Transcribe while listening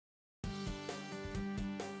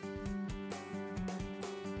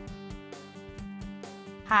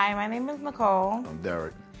Hi, my name is Nicole. I'm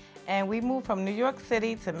Derek. And we moved from New York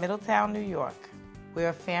City to Middletown, New York. We're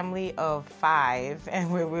a family of 5, and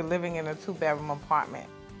we're living in a 2-bedroom apartment.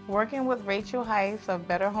 Working with Rachel Heiss of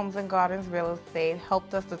Better Homes and Gardens Real Estate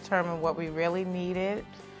helped us determine what we really needed.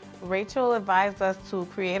 Rachel advised us to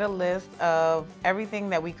create a list of everything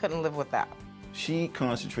that we couldn't live without. She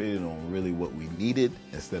concentrated on really what we needed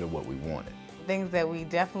instead of what we wanted. Things that we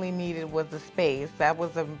definitely needed was the space. That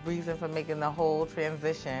was the reason for making the whole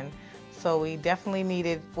transition. So we definitely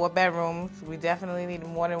needed 4 bedrooms. We definitely needed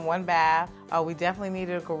more than 1 bath. We definitely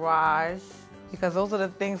needed a garage because those are the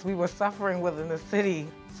things we were suffering with in the city.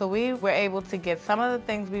 So we were able to get some of the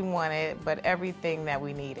things we wanted, but everything that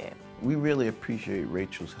we needed. We really appreciate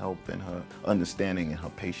Rachel's help and her understanding and her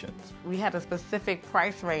patience. We had a specific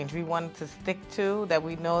price range we wanted to stick to that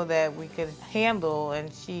we know that we could handle,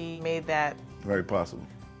 and she made that very possible.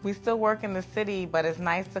 We still work in the city, but it's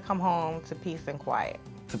nice to come home to peace and quiet.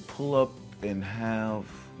 To pull up and have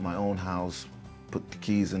my own house, put the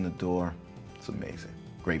keys in the door, it's amazing.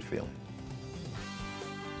 Great feeling.